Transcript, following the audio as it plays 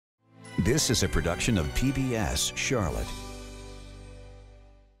This is a production of PBS Charlotte.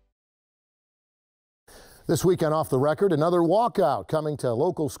 This weekend Off the Record, another walkout coming to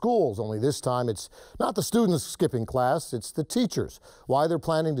local schools, only this time it's not the students skipping class, it's the teachers. Why they're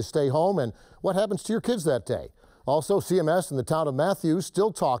planning to stay home and what happens to your kids that day. Also, CMS in the town of Matthews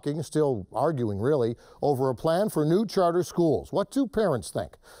still talking, still arguing really, over a plan for new charter schools. What do parents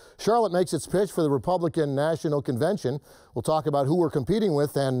think? Charlotte makes its pitch for the Republican National Convention. We'll talk about who we're competing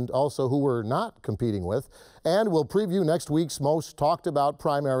with and also who we're not competing with. And we'll preview next week's most talked about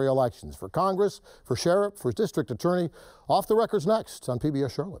primary elections for Congress, for sheriff, for district attorney. Off the Record's next on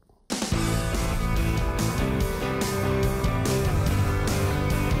PBS Charlotte.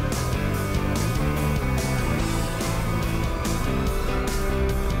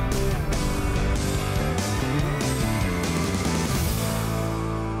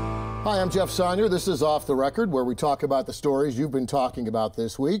 Hi, I'm Jeff Sonnier. This is Off the Record, where we talk about the stories you've been talking about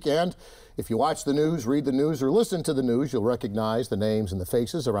this week. And if you watch the news, read the news, or listen to the news, you'll recognize the names and the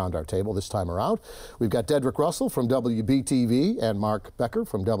faces around our table this time around. We've got Dedrick Russell from WBTV and Mark Becker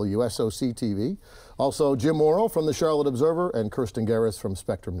from WSOC-TV. Also, Jim Morrow from the Charlotte Observer and Kirsten Garris from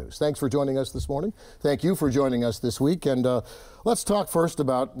Spectrum News. Thanks for joining us this morning. Thank you for joining us this week. And let's talk first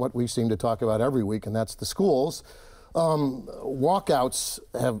about what we seem to talk about every week, and that's the schools. Walkouts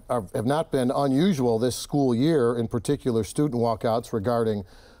have not been unusual this school year, in particular student walkouts regarding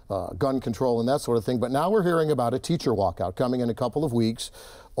gun control and that sort of thing. But now we're hearing about a teacher walkout coming in a couple of weeks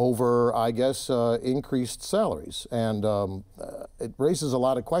over, I guess, increased salaries. And it raises a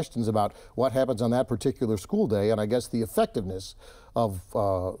lot of questions about what happens on that particular school day and I guess the effectiveness of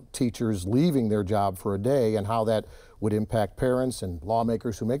teachers leaving their job for a day and how that would impact parents and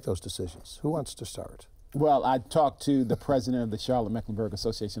lawmakers who make those decisions. Who wants to start? Well, I talked to the president of the Charlotte-Mecklenburg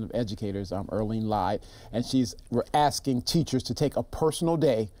Association of Educators, Earlene Lai, and she's asking teachers to take a personal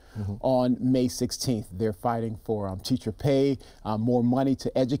day on May 16th. They're fighting for teacher pay, more money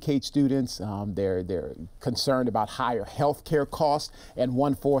to educate students. They're concerned about higher health care costs, and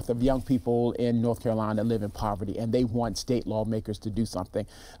 1/4 of young people in North Carolina live in poverty, and they want state lawmakers to do something.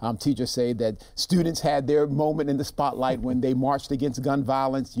 Teachers say that students had their moment in the spotlight when they marched against gun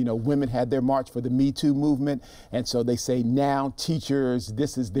violence. You know, women had their march for the Me Too movement, and so they say now teachers,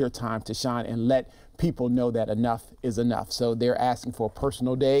 this is their time to shine and let people know that enough is enough. So they're asking for a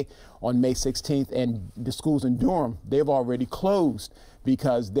personal day on May 16th, and the schools in Durham, they've already closed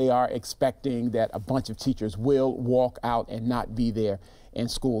because they are expecting that a bunch of teachers will walk out and not be there in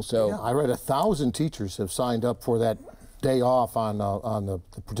school. So yeah, I read 1,000 teachers have signed up for that day off on the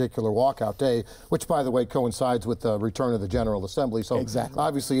particular walkout day, which, by the way, coincides with the return of the General Assembly. So exactly.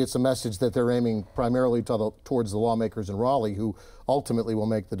 Obviously it's a message that they're aiming primarily towards the lawmakers in Raleigh, who ultimately will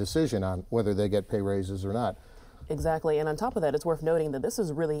make the decision on whether they get pay raises or not. Exactly, and on top of that, it's worth noting that this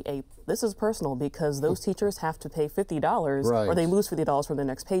is personal because those teachers have to pay $50 or they lose $50 from their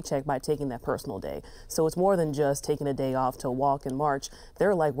next paycheck by taking that personal day. So it's more than just taking a day off to walk and march.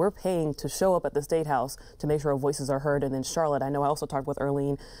 They're like, we're paying to show up at the State House to make sure our voices are heard. And then Charlotte, I know I also talked with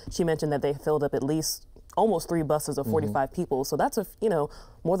Earlene. She mentioned that they filled up at least almost 3 buses of 45 people. So that's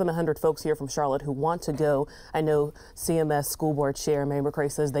more than 100 folks here from Charlotte who want to go. I know CMS School Board Chair Mary McRae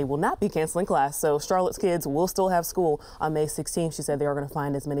says they will not be canceling class. So Charlotte's kids will still have school on May 16th. She said they are going to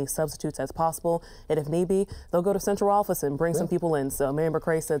find as many substitutes as possible. And if need be, they'll go to central office and bring some people in. So Mary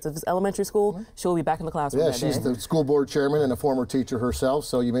McRae says if it's elementary school, she'll be back in the classroom that she's day. the school board chairman and a former teacher herself.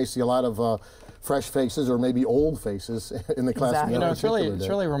 So you may see a lot of fresh faces or maybe old faces in the classroom. Exactly. You know, it's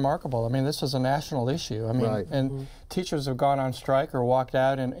really remarkable. I mean, this is a national issue. I mean, and teachers have gone on strike or walked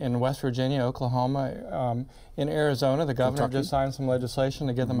out in West Virginia, Oklahoma, in Arizona. The governor just signed some legislation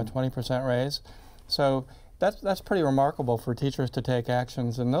to give them a 20% raise. So that's pretty remarkable for teachers to take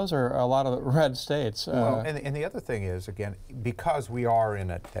actions, and those are a lot of red states. Well, and the other thing is, again, because we are in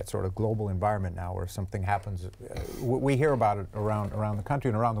that sort of global environment now where something happens, we hear about it around the country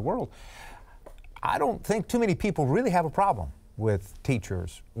and around the world. I don't think too many people really have a problem with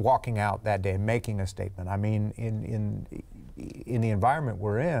teachers walking out that day and making a statement. I mean, in the environment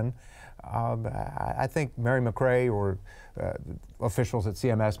we're in, I think Mary McRae or officials at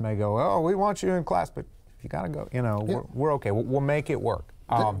CMS may go, oh, we want you in class, but if you got to go, you know, we're okay. We'll make it work.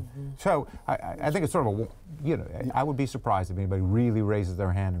 So I think it's sort of I would be surprised if anybody really raises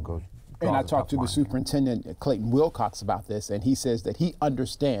their hand and goes, And I talked to the superintendent, Clayton Wilcox, about this, and he says that he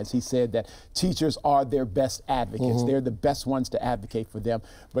understands. He said that teachers are their best advocates. They're the best ones to advocate for them.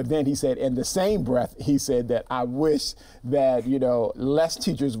 But then he said, in the same breath, he said that I wish that, less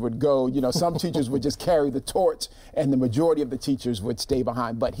teachers would go. Some teachers would just carry the torch and the majority of the teachers would stay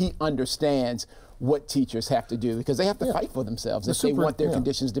behind. But he understands what teachers have to do, because they have to fight for themselves if they want their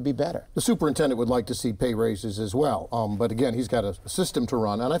conditions to be better. The superintendent would like to see pay raises as well, but again, he's got a system to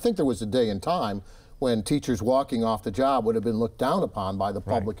run, and I think there was a day in time when teachers walking off the job would have been looked down upon by the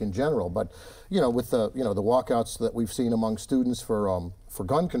public in general. But with the the walkouts that we've seen among students for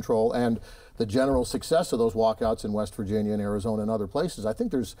gun control and the general success of those walkouts in West Virginia and Arizona and other places, I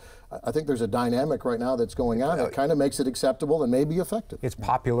think there's a dynamic right now that's going on that kind of makes it acceptable and maybe effective. It's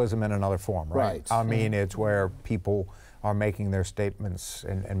populism in another form, right? I mean, it's where people are making their statements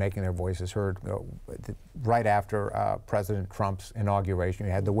and making their voices heard. Right after President Trump's inauguration,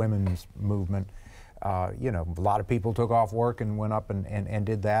 you had the women's movement. A lot of people took off work and went up and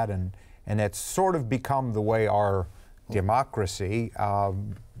did that, and it's sort of become the way our democracy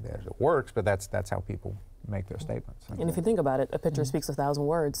it works, but that's how people make their statements. And if you think about it, a picture speaks 1,000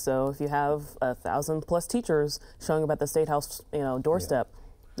 words. So if you have 1,000+ teachers showing up at the State House, doorstep,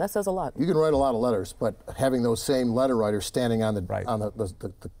 that says a lot. You can write a lot of letters, but having those same letter writers standing on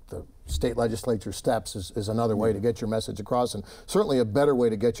the state legislature steps is another way to get your message across, and certainly a better way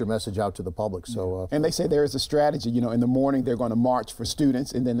to get your message out to the public. So, and they say there is a strategy. In the morning they're going to march for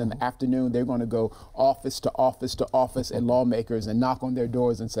students, and then in the afternoon they're going to go office to office to office and lawmakers and knock on their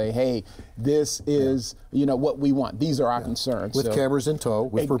doors and say, "Hey, this is what we want. These are our concerns." With cameras in tow,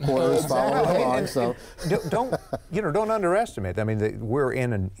 with reporters following along. So don't underestimate. I mean, we're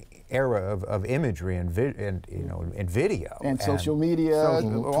in an era of imagery and video and social media.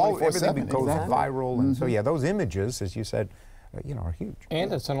 Everything goes viral, and so those images, as you said, are huge.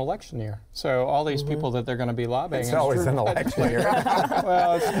 And it's an election year, so all these people that they're going to be lobbying. It's always an election year.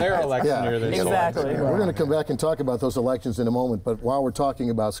 Well, it's their election year. Exactly. We're going to come back and talk about those elections in a moment, but while we're talking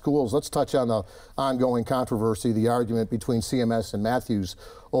about schools, let's touch on the ongoing controversy, the argument between CMS and Matthews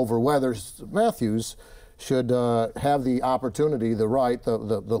over whether Matthews should have the opportunity, the right, the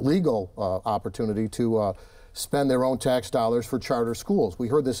legal opportunity to spend their own tax dollars for charter schools. We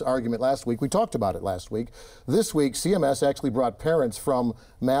heard this argument last week. We talked about it last week. This week, CMS actually brought parents from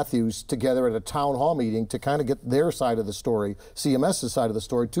Matthews together at a town hall meeting to kind of get their side of the story, CMS's side of the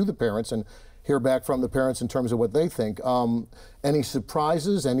story, to the parents and hear back from the parents in terms of what they think. Any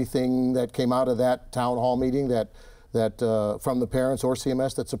surprises, anything that came out of that town hall meeting that from the parents or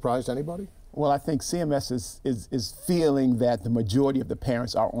CMS that surprised anybody? Well, I think CMS is feeling that the majority of the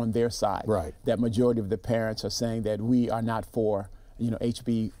parents are on their side. Right. That majority of the parents are saying that we are not for,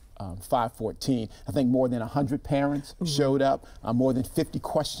 HB 514. I think more than 100 parents showed up. More than 50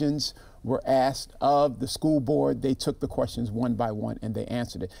 questions were asked of the school board. They took the questions one by one and they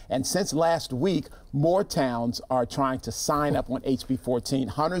answered it. And since last week, more towns are trying to sign up on HB 14.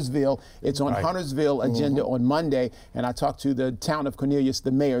 Huntersville, it's on Huntersville agenda on Monday, and I talked to the town of Cornelius, the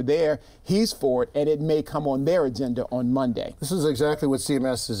mayor there. He's for it, and it may come on their agenda on Monday. This is exactly what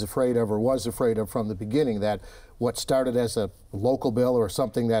CMS is afraid of, or was afraid of from the beginning, that what started as a local bill or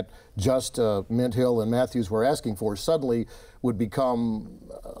something that just Mint Hill and Matthews were asking for suddenly would become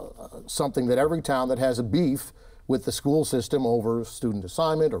something that every town that has a beef with the school system over student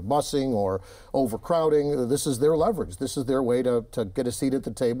assignment or busing or overcrowding, this is their leverage. This is their way to get a seat at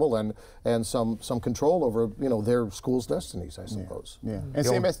the table and some control over their school's destinies, I suppose. Yeah. And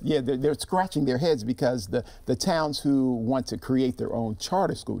CMS, they're scratching their heads because the towns who want to create their own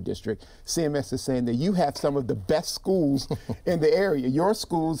charter school district, CMS is saying that you have some of the best schools in the area. Your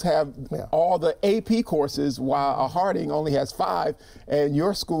schools have all the AP courses, while a Harding only has 5, and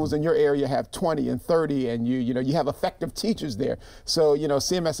your schools in your area have 20 and 30, and you have effective teachers there. So,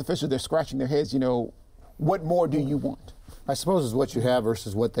 CMS officials, they're scratching their heads, what more do you want? I suppose is what you have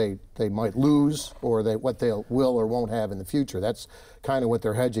versus what they might lose or what they will or won't have in the future. That's kind of what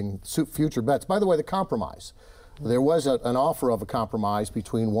they're hedging future bets. By the way, the compromise. There was an offer of a compromise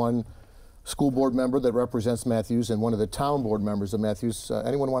between one school board member that represents Matthews and one of the town board members of Matthews.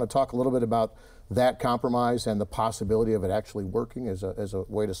 Anyone want to talk a little bit about that compromise and the possibility of it actually working as a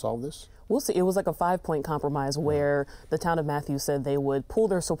way to solve this? We'll see. It was like a 5-point compromise where the town of Matthews said they would pull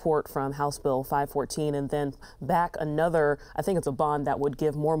their support from House Bill 514 and then back another, I think it's a bond that would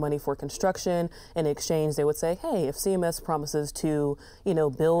give more money for construction. In exchange, they would say, hey, if CMS promises to,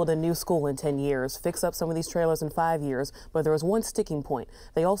 build a new school in 10 years, fix up some of these trailers in 5 years. But there was one sticking point.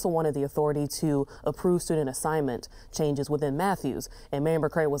 They also wanted the authority to approve student assignment changes within Matthews. And Marion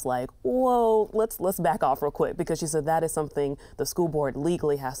McCray was like, whoa, let's back off real quick, because she said that is something the school board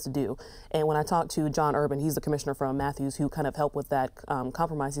legally has to do. And when I talked to John Urban, he's the commissioner from Matthews who kind of helped with that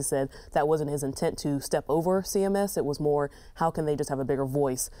compromise, he said that wasn't his intent to step over CMS. It was more, how can they just have a bigger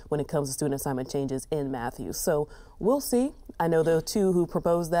voice when it comes to student assignment changes in Matthews? So we'll see. I know the two who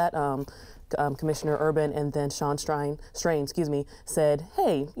proposed that, Commissioner Urban and then Sean Strain, said,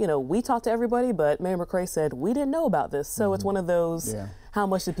 hey, you know, we talked to everybody, but Mayor McRae said we didn't know about this. So it's one of those, how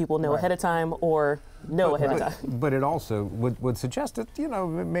much did people know ahead of time or know ahead of time? But it also would suggest that, you know,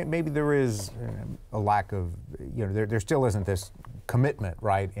 maybe there is a lack of, you know, there still isn't this commitment,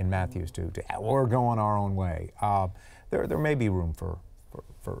 right, in Matthews to we're going our own way. There may be room for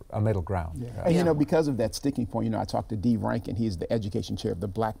a middle ground. And you know, because of that sticking point, you know, I talked to Dee Rankin, he's the education chair of the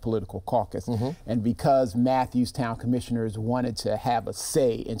Black Political Caucus, and because Matthews Town commissioners wanted to have a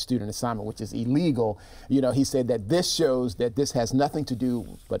say in student assignment, which is illegal, you know, he said that this shows that this has nothing to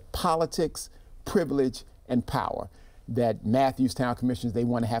do but politics, privilege, and power. That Matthews Town commissioners, they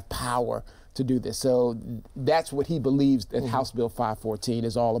want to have power to do this. So that's what he believes that House Bill 514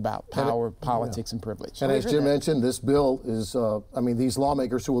 is all about, power, politics, and privilege. And as Jim mentioned, this bill is, I mean, these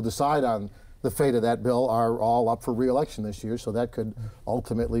lawmakers who will decide on the fate of that bill are all up for re-election this year, so that could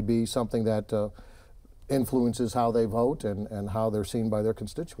ultimately be something that influences how they vote and how they're seen by their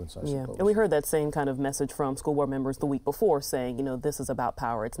constituents, I suppose. And we heard that same kind of message from school board members the week before saying, you know, this is about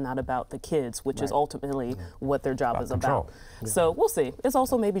power. It's not about the kids, which is ultimately what their job is about. So we'll see. It's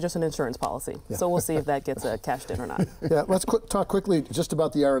also maybe just an insurance policy. So we'll see if that gets cashed in or not. Let's talk quickly just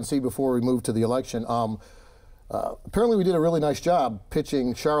about the RNC before we move to the election. Apparently we did a really nice job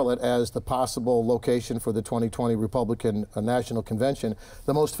pitching Charlotte as the possible location for the 2020 Republican National Convention.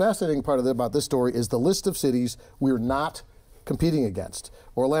 The most fascinating part about this story is the list of cities we're not competing against.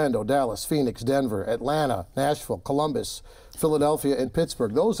 Orlando, Dallas, Phoenix, Denver, Atlanta, Nashville, Columbus, Philadelphia, and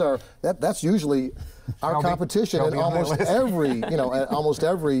Pittsburgh. Those are, that's usually our competition in almost every,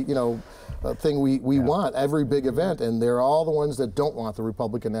 thing we want, every big event, and they're all the ones that don't want the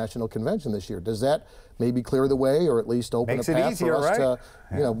Republican National Convention this year. Does that maybe clear the way, or at least open a path for us to,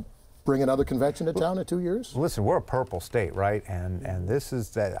 you know, bring another convention to town in 2 years? Listen, we're a purple state, right? And this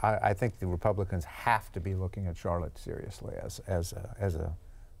is that I think the Republicans have to be looking at Charlotte seriously as a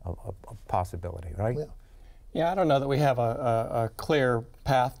possibility, right? Yeah, I don't know that we have a clear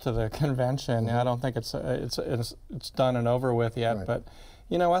path to the convention. I don't think it's done and over with yet, but.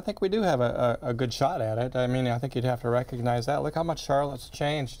 You know, I think we do have a good shot at it. I mean, I think you'd have to recognize that. Look how much Charlotte's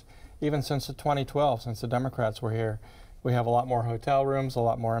changed, even since 2012, since the Democrats were here. We have a lot more hotel rooms, a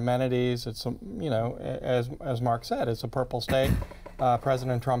lot more amenities. It's, you know, as Mark said, it's a purple state.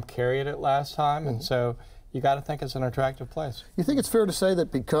 President Trump carried it last time, and so you got to think it's an attractive place. You think it's fair to say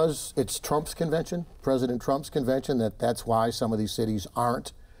that because it's Trump's convention, President Trump's convention, that's why some of these cities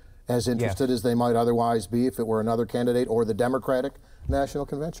aren't as interested as they might otherwise be if it were another candidate or the Democratic National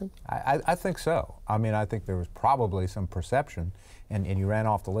Convention? I think so. I mean, I think there was probably some perception, and you ran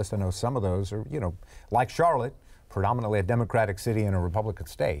off the list. I know some of those are, you know, like Charlotte, predominantly a Democratic city in a Republican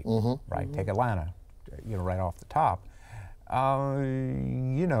state, right? Take Atlanta, you know, right off the top.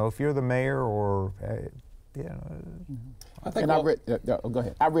 You know, if you're the mayor or, you know. I think I read, go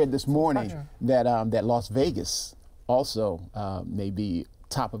ahead. I read this morning that Las Vegas also may be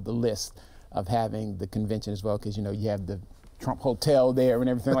top of the list of having the convention as well, because, you know, you have the Trump Hotel there and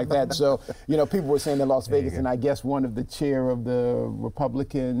everything like that. So, you know, people were saying that Las Vegas, and I guess one of the chair of the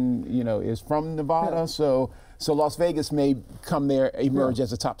Republican, you know, is from Nevada. So Las Vegas may come there, emerge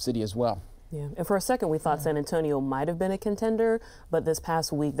as a top city as well. Yeah, and for a second we thought San Antonio might have been a contender, but this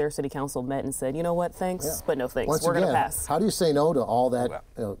past week their city council met and said, you know what, thanks, but no thanks. We're going to pass. How do you say no to all that,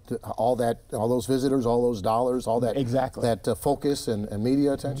 all those visitors, all those dollars, all that, that focus and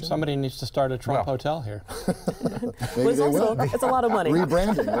media attention? Somebody needs to start a Trump hotel here. Maybe they will. It's a lot of money.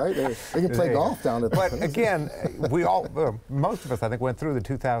 Rebranding, right? They can play golf down at. But again, we all, most of us, I think, went through the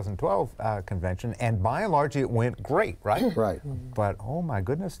 2012 convention, and by and large, it went great, right? Right. But oh my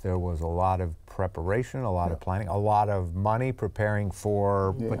goodness, there was a lot of preparation, a lot of planning, a lot of money preparing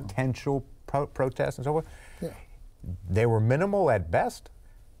for potential protests and so forth. They were minimal at best.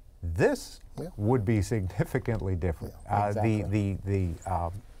 This would be significantly different. The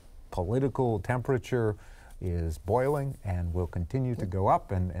political temperature is boiling and will continue to go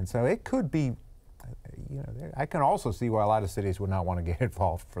up, and so it could be. You know, I can also see why a lot of cities would not want to get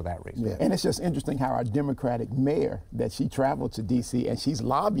involved for that reason. And it's just interesting how our Democratic mayor, that she traveled to D.C. and she's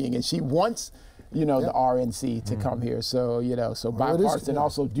lobbying and she wants, you know, the RNC to come here. So, you know, so bipartisan.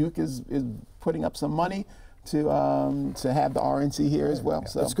 Also, Duke is putting up some money to have the RNC here as well.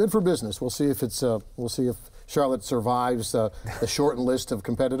 So it's good for business. We'll see if it's we'll see if Charlotte survives the shortened list of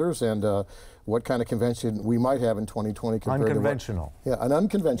competitors and what kind of convention we might have in 2020 compared unconventional. To an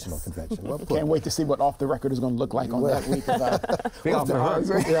unconventional convention. Well, can't wait to see what Off the record is going to look like on that week. Off the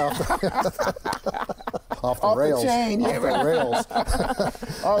rails. The chain, off the rails.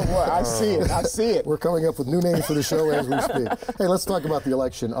 Oh boy, I see it. I see it. We're coming up with new names for the show as we speak. Hey, let's talk about the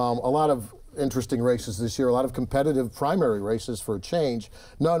election. A lot of interesting races this year, a lot of competitive primary races for a change.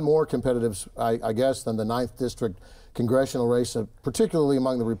 None more competitive, I guess, than the 9th District congressional race, particularly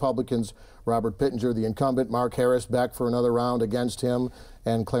among the Republicans. Robert Pittenger, the incumbent, Mark Harris back for another round against him,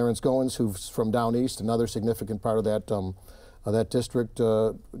 and Clarence Goins, who's from down east, another significant part of that district.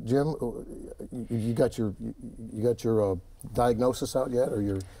 Jim, you got your diagnosis out yet, or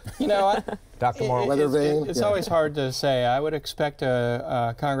your Dr. Moore? Weather vane? It's always hard to say. I would expect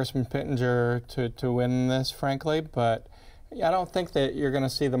Congressman Pittenger to win this, frankly, but I don't think that you're going to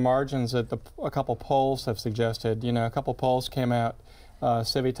see the margins that a couple polls have suggested. A couple polls came out,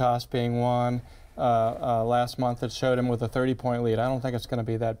 Civitas being one last month, that showed him with a 30-point lead. I don't think it's going to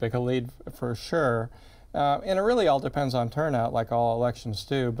be that big a lead for sure. And it really all depends on turnout, like all elections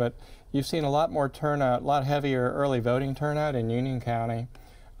do. But you've seen a lot more turnout, a lot heavier early voting turnout in Union County,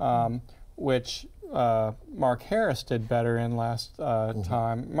 which Mark Harris did better in last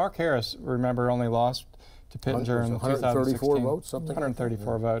time. Mark Harris, remember, only lost to Pittenger in 134 votes, something?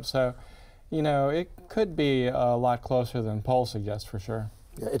 134 votes. So, it could be a lot closer than polls suggest, for sure.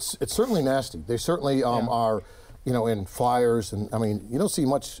 Yeah, it's certainly nasty. They certainly are, in flyers, and I mean, you don't see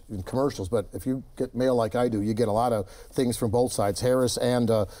much in commercials, but if you get mail like I do, you get a lot of things from both sides. Harris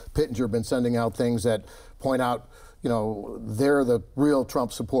and Pittenger have been sending out things that point out, they're the real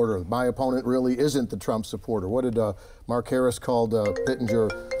Trump supporter. My opponent really isn't the Trump supporter. What did Mark Harris called Pittenger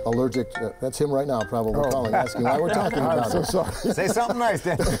allergic? That's him right now, probably calling, asking why we're talking about it. So sorry. Say something nice,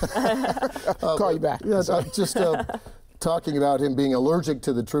 Dan. Call you back. Yeah, just talking about him being allergic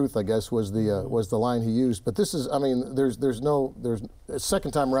to the truth, I guess, was the line he used. But this is, I mean, there's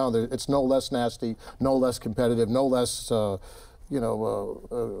second time around, it's no less nasty, no less competitive, no less, I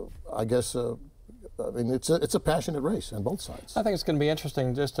guess. I mean, it's a passionate race on both sides. I think it's going to be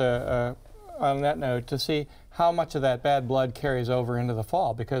interesting, just on that note, to see how much of that bad blood carries over into the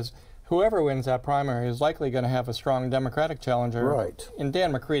fall, because whoever wins that primary is likely going to have a strong Democratic challenger in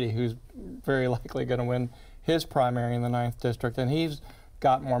Dan McCready, who's very likely going to win his primary in the 9th District, and he's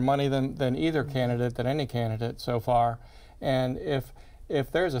got more money than either candidate, than any candidate so far. And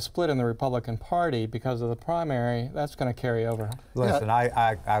if there's a split in the Republican Party because of the primary, that's going to carry over. Listen,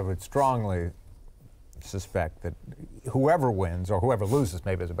 I would strongly suspect that whoever wins, or whoever loses,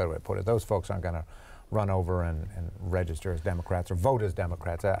 maybe is a better way to put it, those folks aren't going to run over and register as Democrats or vote as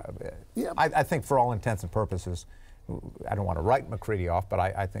Democrats. I think for all intents and purposes, I don't want to write McCready off, but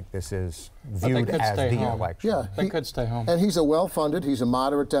I think this is viewed as the election. Yeah, they could stay home. And he's a well-funded, he's a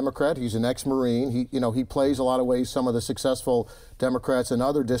moderate Democrat, he's an ex-Marine. He plays a lot of ways some of the successful Democrats in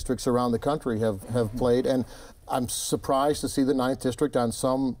other districts around the country have played. And I'm surprised to see the 9th District on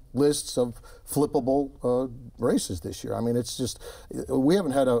some lists of flippable races this year. I mean, it's just, we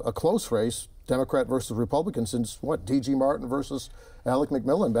haven't had a close race, Democrat versus Republican, since what, D.G. Martin versus Alec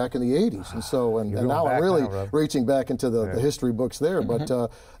McMillan back in the 80s. And so, and now I'm really reaching back into the history books there. But,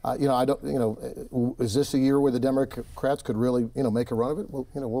 I don't, is this a year where the Democrats could really, make a run of it? Well,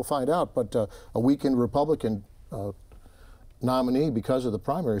 we'll find out. But a weakened Republican nominee because of the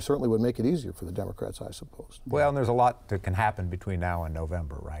primary certainly would make it easier for the Democrats, I suppose. Well, and there's a lot that can happen between now and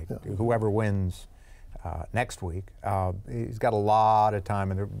November, right? Yeah. Whoever wins next week, he's got a lot of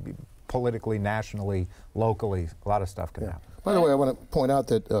time, and politically, nationally, locally, a lot of stuff can happen. By the way, I want to point out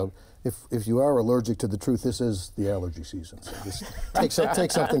that if you are allergic to the truth, this is the allergy season. So just take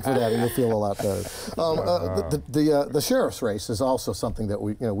something for that, and you'll feel a lot better. The sheriff's race is also something that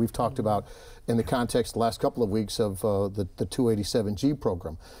we've talked about in the context the last couple of weeks of the 287G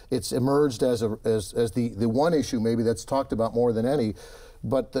program. It's emerged as the one issue maybe that's talked about more than any.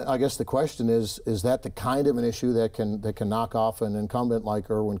 But I guess the question is that the kind of an issue that can knock off an incumbent like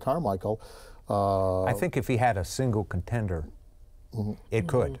Erwin Carmichael? I think if he had a single contender, it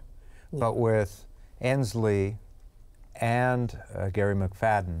could. Yeah. But with Inslee and Gary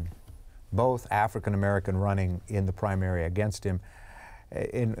McFadden, both African American, running in the primary against him,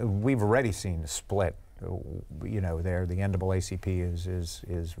 we've already seen a split. There the NAACP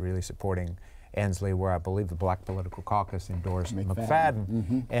is really supporting Inslee, where I believe the Black Political Caucus endorsed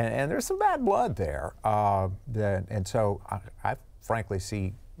McFadden. And there's some bad blood there. And so I frankly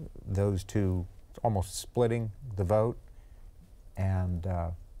see those two almost splitting the vote and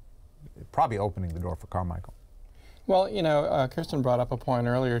probably opening the door for Carmichael. Well, Kirsten brought up a point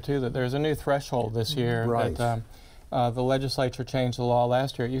earlier, too, that there's a new threshold this year. Right. That the legislature changed the law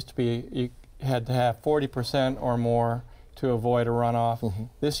last year. It used to be you had to have 40% or more to avoid a runoff.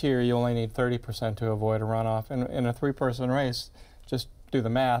 This year, you only need 30% to avoid a runoff. In a three-person race, just do the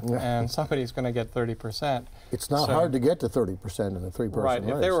math, and somebody's going to get 30%. It's not hard to get to 30% in a three-person race. Right.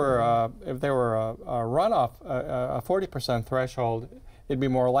 If there were a runoff, a 40% threshold, it'd be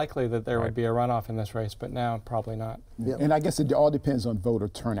more likely that there would be a runoff in this race, but now probably not. Yep. And I guess it all depends on voter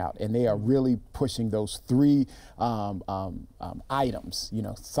turnout, and they are really pushing those three items, you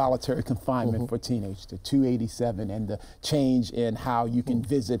know, solitary confinement for teenagers, the 287, and the change in how you can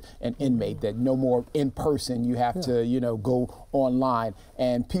visit an inmate, that no more in person, you have to, you know, go online.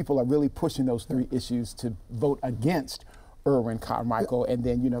 And people are really pushing those three issues to vote against Erwin Carmichael, and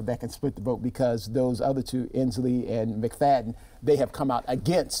then, you know, that can split the vote, because those other two, Inslee and McFadden, they have come out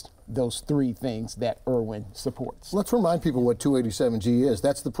against those three things that Erwin supports. Let's remind people what 287G is.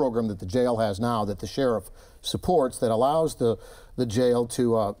 That's the program that the jail has now, that the sheriff supports, that allows the jail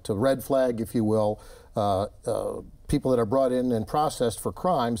to red flag, if you will, people that are brought in and processed for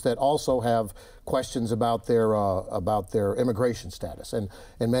crimes that also have questions about their immigration status. And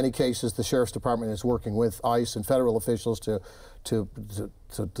in many cases, the Sheriff's Department is working with ICE and federal officials to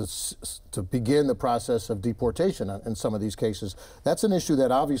begin the process of deportation in some of these cases. That's an issue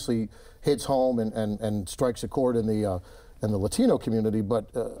that obviously hits home and strikes a chord in the Latino community. But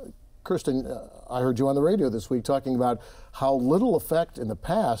Kirsten, I heard you on the radio this week talking about how little effect in the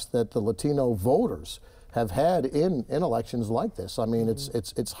past that the Latino voters have had in elections like this. I mean,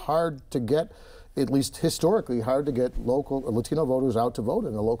 it's hard to get, at least historically, hard to get local Latino voters out to vote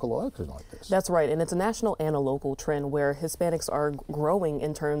in a local election like this. That's right, and it's a national and a local trend where Hispanics are growing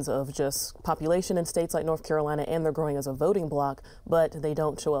in terms of just population in states like North Carolina, and they're growing as a voting bloc, but they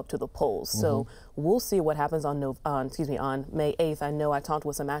don't show up to the polls. So we'll see what happens on May 8th. I know I talked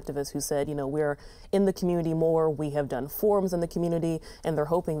with some activists who said, you know, we're in the community more, we have done forums in the community, and they're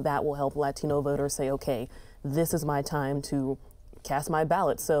hoping that will help Latino voters say, okay, this is my time to cast my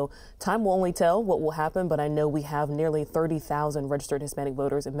ballot. So time will only tell what will happen, but I know we have nearly 30,000 registered Hispanic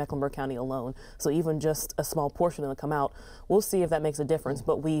voters in Mecklenburg County alone. So even just a small portion of them come out. We'll see if that makes a difference.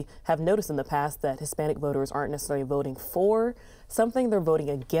 But we have noticed in the past that Hispanic voters aren't necessarily voting for something, they're voting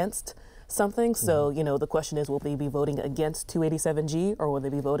against something. So, you know, the question is, will they be voting against 287G, or will they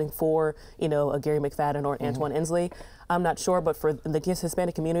be voting for, you know, a Gary McFadden or Antoine Inslee? I'm not sure, but for the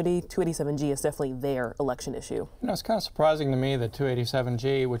Hispanic community, 287G is definitely their election issue. You know, it's kind of surprising to me that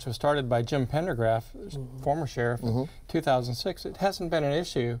 287G, which was started by Jim Pendergraft, former sheriff, in 2006, it hasn't been an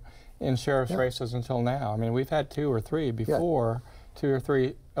issue in sheriff's races until now. I mean, we've had two or three before, 2 or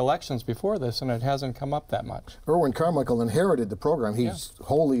 3 elections before this, and it hasn't come up that much. Erwin Carmichael inherited the program. He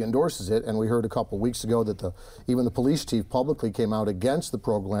wholly endorses it, and we heard a couple of weeks ago that even the police chief publicly came out against the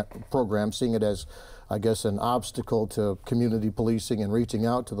program, seeing it as, I guess, an obstacle to community policing and reaching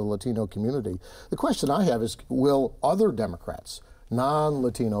out to the Latino community. The question I have is, will other Democrats,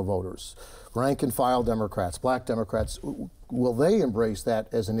 non-Latino voters, rank and file Democrats, black Democrats, will they embrace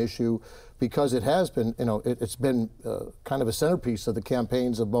that as an issue? Because it has been, you know, it's been kind of a centerpiece of the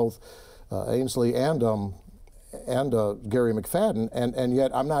campaigns of both Inslee and Gary McFadden, and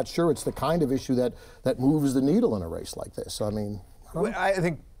yet I'm not sure it's the kind of issue that moves the needle in a race like this. I mean, I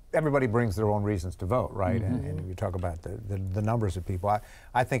think everybody brings their own reasons to vote, right? And you talk about the numbers of people.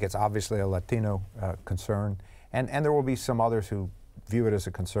 I think it's obviously a Latino concern, and there will be some others who view it as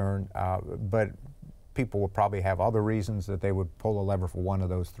a concern, but people will probably have other reasons that they would pull a lever for one of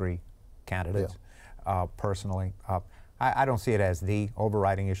those three candidates. Personally, I don't see it as the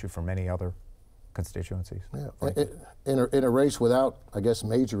overriding issue for many other constituencies. In a race without, I guess,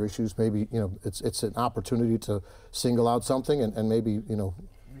 major issues, maybe, you know, it's an opportunity to single out something and maybe, you know,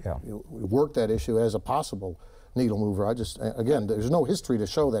 work that issue as a possible needle mover. Again, there's no history to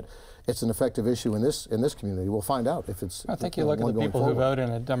show that it's an effective issue in this community. We'll find out if it's. I think you look at the people who vote in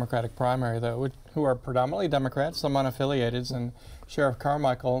a Democratic primary, though, who are predominantly Democrats, some unaffiliated, and Sheriff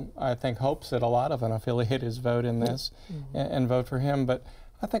Carmichael, I think, hopes that a lot of unaffiliated vote in this and vote for him. But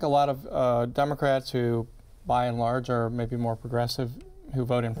I think a lot of Democrats who, by and large, are maybe more progressive, who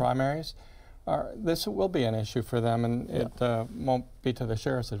vote in primaries, this will be an issue for them, and it won't be to the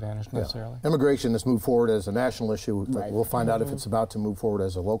sheriff's advantage necessarily. Immigration has moved forward as a national issue. We'll find out if it's about to move forward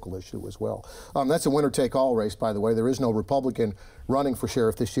as a local issue as well. That's a winner-take-all race, by the way. There is no Republican running for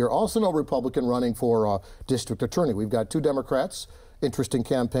sheriff this year. Also no Republican running for district attorney. We've got 2 Democrats. Interesting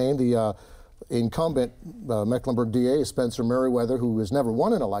campaign. The incumbent Mecklenburg DA is Spencer Merriweather, who has never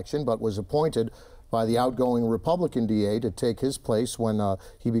won an election but was appointed by the outgoing Republican DA to take his place when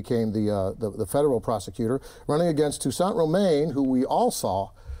he became the federal prosecutor, running against Toussaint Romaine, who we all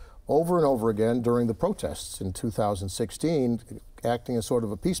saw over and over again during the protests in 2016, acting as sort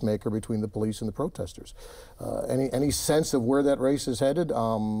of a peacemaker between the police and the protesters. Any sense of where that race is headed?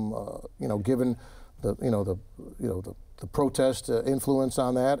 You know, given the protest influence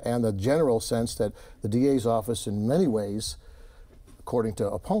on that, and the general sense that the DA's office, in many ways, according to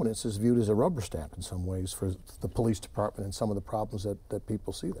opponents, is viewed as a rubber stamp in some ways for the police department and some of the problems that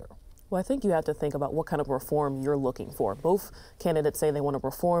people see there. Well, I think you have to think about what kind of reform you're looking for. Both candidates say they want to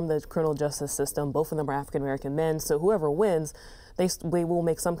reform the criminal justice system. Both of them are African-American men. So whoever wins, they will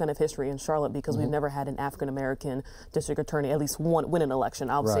make some kind of history in Charlotte because we've never had an African-American district attorney at least win an election.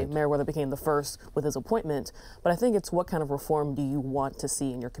 Obviously, Meriwether became the first with his appointment. But I think it's what kind of reform do you want to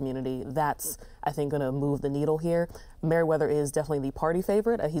see in your community? That's, I think, going to move the needle here. Meriwether is definitely the party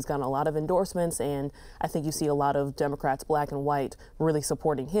favorite. He's gotten a lot of endorsements, and I think you see a lot of Democrats, black and white, really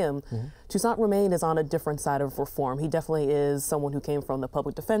supporting him. Toussaint Romaine is on a different side of reform. He definitely is someone who came from the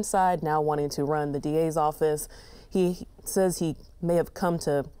public defense side, now wanting to run the DA's office. He says he may have come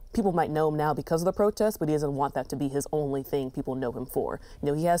to, people might know him now because of the protests, but he doesn't want that to be his only thing people know him for. You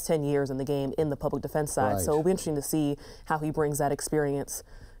know, he has 10 years in the game in the public defense side, so it'll be interesting to see how he brings that experience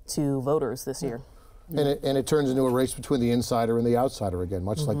to voters this year. And it turns into a race between the insider and the outsider again,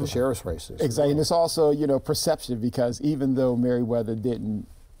 much like the sheriff's races. Exactly, and it's also, you know, perception, because even though Meriwether didn't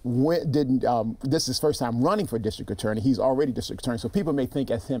this is his first time running for district attorney. He's already district attorney, so people may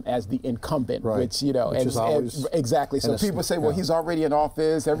think of him as the incumbent, which, you know, exactly. So people say, well, he's already in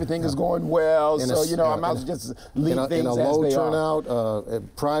office, everything is going well, so, you know, I might just leave things as they are. In a low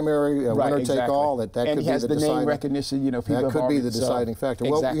turnout, primary, winner take all, that could be the deciding. And he has the name recognition, you know, people that could be the deciding factor.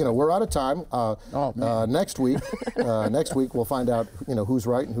 Well, you know, we're out of time. Next week we'll find out, you know, who's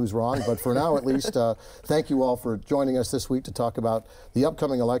right and who's wrong. But for now, at least, thank you all for joining us this week to talk about the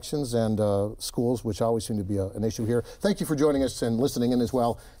upcoming elections and schools, which always seem to be an issue here. Thank you for joining us and listening in as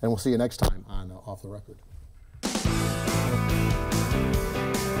well, and we'll see you next time on Off the Record.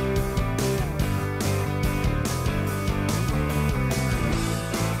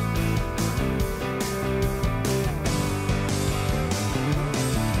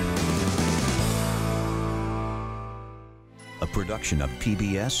 A production of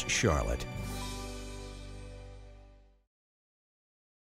PBS Charlotte.